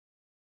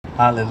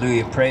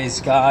Hallelujah.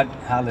 Praise God.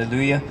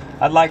 Hallelujah.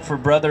 I'd like for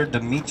Brother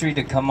Dmitriy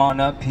to come on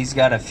up. He's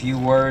got a few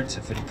words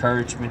of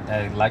encouragement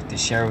that I'd like to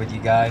share with you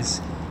guys.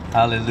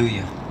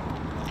 Hallelujah.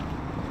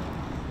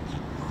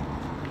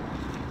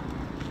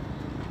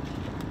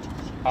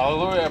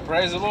 Hallelujah.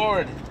 Praise the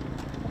Lord.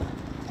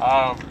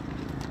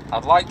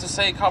 I'd like to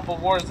say a couple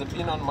words that have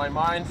been on my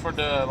mind for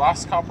the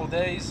last couple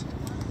days.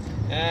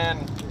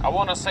 And I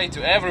want to say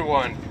to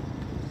everyone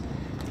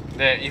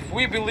that if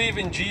we believe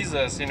in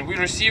Jesus and we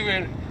receive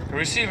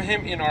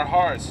Him in our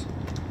hearts,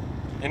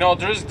 you know,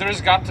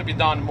 there's got to be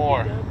done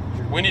more.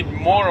 We need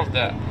more of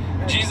that.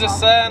 Jesus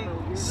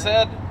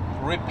said,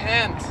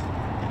 repent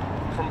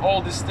from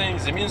all these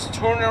things. It means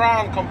turn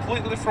around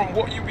completely from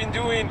what you've been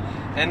doing,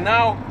 and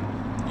now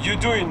you're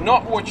doing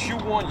not what you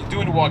want, you're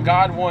doing what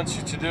God wants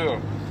you to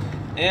do.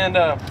 And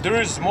there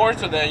is more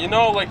to that. You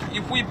know, like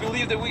if we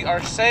believe that we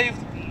are saved,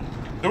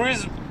 there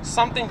is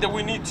something that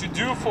we need to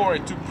do for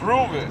it, to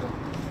prove it.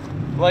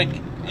 Like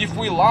if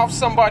we love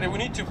somebody, we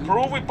need to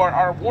prove it by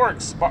our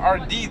works, by our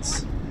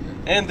deeds.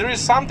 And there is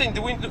something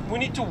that we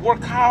need to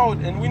work out,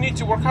 and we need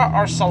to work out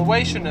our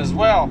salvation as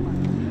well.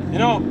 You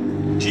know,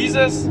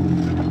 Jesus,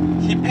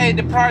 He paid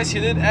the price, He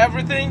did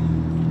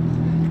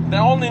everything. The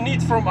only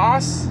need from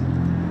us,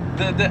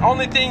 the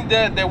only thing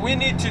that we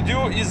need to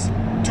do is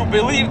to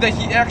believe that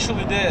He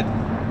actually did.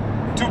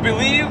 To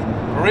believe,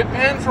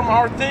 repent from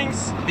our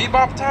things, be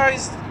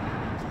baptized,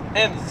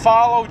 and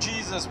follow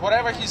Jesus.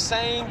 Whatever He's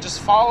saying, just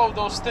follow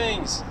those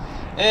things.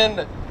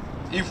 And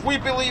if we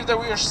believe that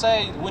we are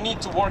saved, we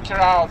need to work it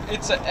out.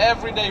 It's an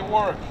everyday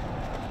work.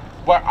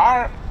 But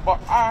our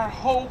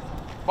hope,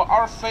 but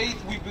our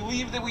faith, we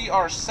believe that we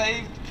are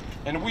saved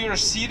and we are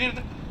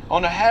seated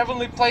on the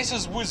heavenly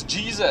places with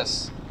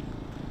Jesus.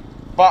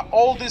 But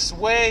all this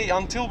way,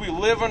 until we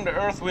live on the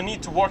earth, we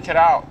need to work it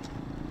out.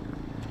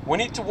 We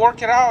need to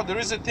work it out. There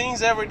is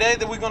things every day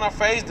that we're going to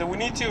face that we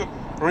need to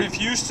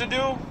refuse to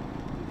do.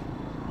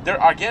 They're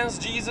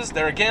against Jesus.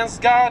 They're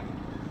against God.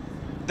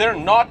 They're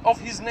not of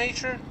His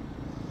nature.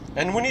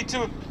 And we need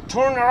to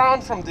turn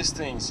around from these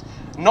things.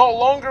 No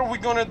longer we're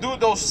going to do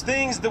those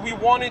things that we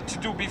wanted to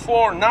do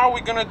before. Now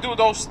we're going to do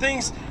those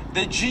things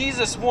that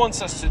Jesus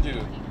wants us to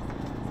do.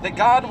 That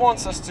God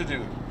wants us to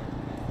do.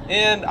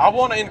 And I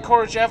want to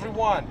encourage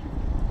everyone.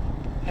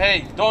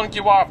 Hey, don't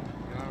give up.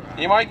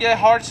 It might get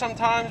hard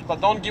sometimes, but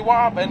don't give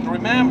up. And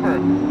remember,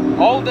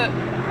 all the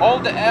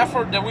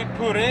effort that we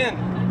put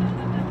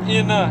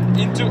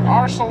into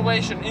our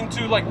salvation,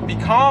 into like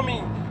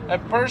becoming a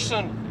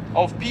person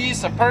of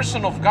peace, a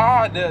person of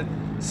God,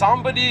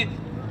 somebody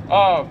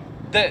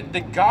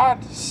that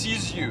God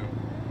sees you.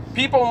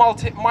 People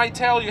might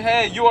tell you,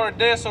 hey, you are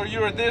this or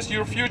you are this,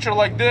 your future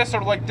like this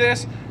or like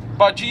this,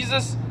 but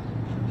Jesus,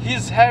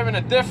 He's having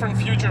a different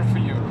future for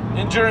you.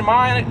 In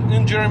Jeremiah,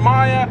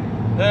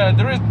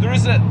 there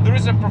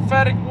is a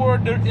prophetic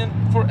word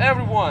for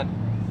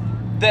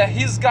everyone, that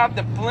He's got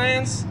the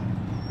plans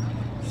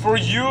for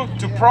you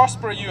to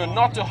prosper you and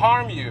not to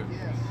harm you.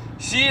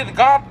 See,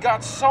 God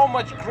got so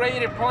much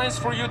greater plans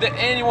for you than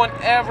anyone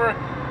ever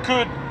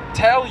could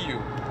tell you.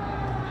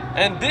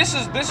 And this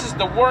is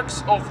the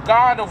works of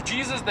God, of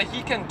Jesus, that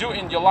He can do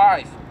in your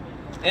life.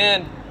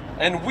 And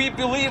we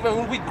believe,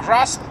 and we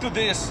grasp to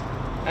this,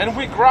 and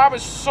we grab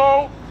it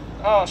so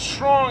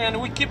strong,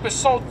 and we keep it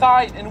so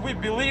tight, and we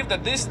believe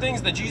that these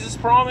things that Jesus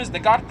promised,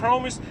 that God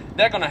promised,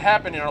 they're going to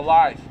happen in our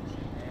life.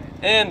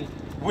 And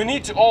we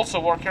need to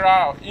also work it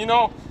out. You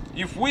know,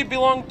 if we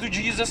belong to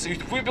Jesus,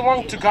 if we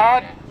belong to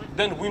God,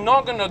 then we're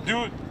not going to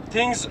do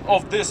things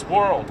of this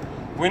world.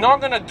 We're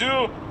not going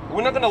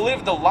to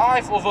live the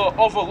life of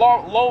a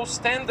low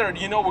standard.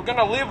 You know, we're going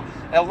to live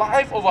a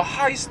life of a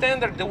high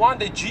standard, the one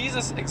that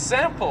Jesus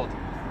exampled.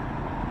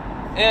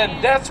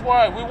 And that's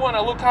why we want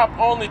to look up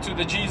only to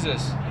the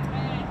Jesus.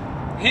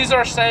 He's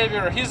our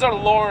Savior. He's our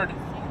Lord.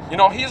 You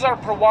know, He's our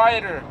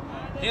provider.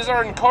 He's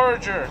our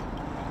encourager.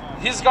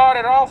 He's got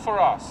it all for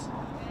us.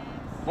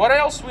 What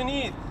else we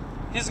need?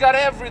 He's got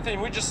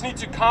everything. We just need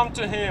to come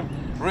to Him,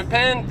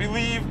 repent,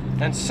 believe,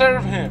 and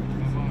serve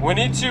Him. We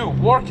need to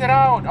work it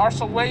out, our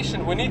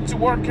salvation. We need to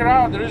work it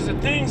out. There is the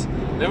things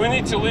that we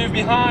need to leave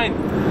behind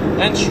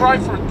and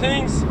strive for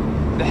things,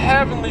 the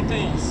heavenly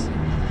things.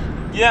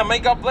 Yeah, may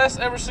God bless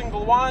every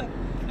single one,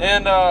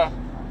 and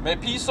may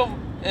peace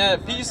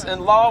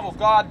and love of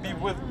God be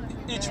with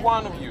each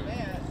one of you.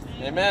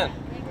 Amen.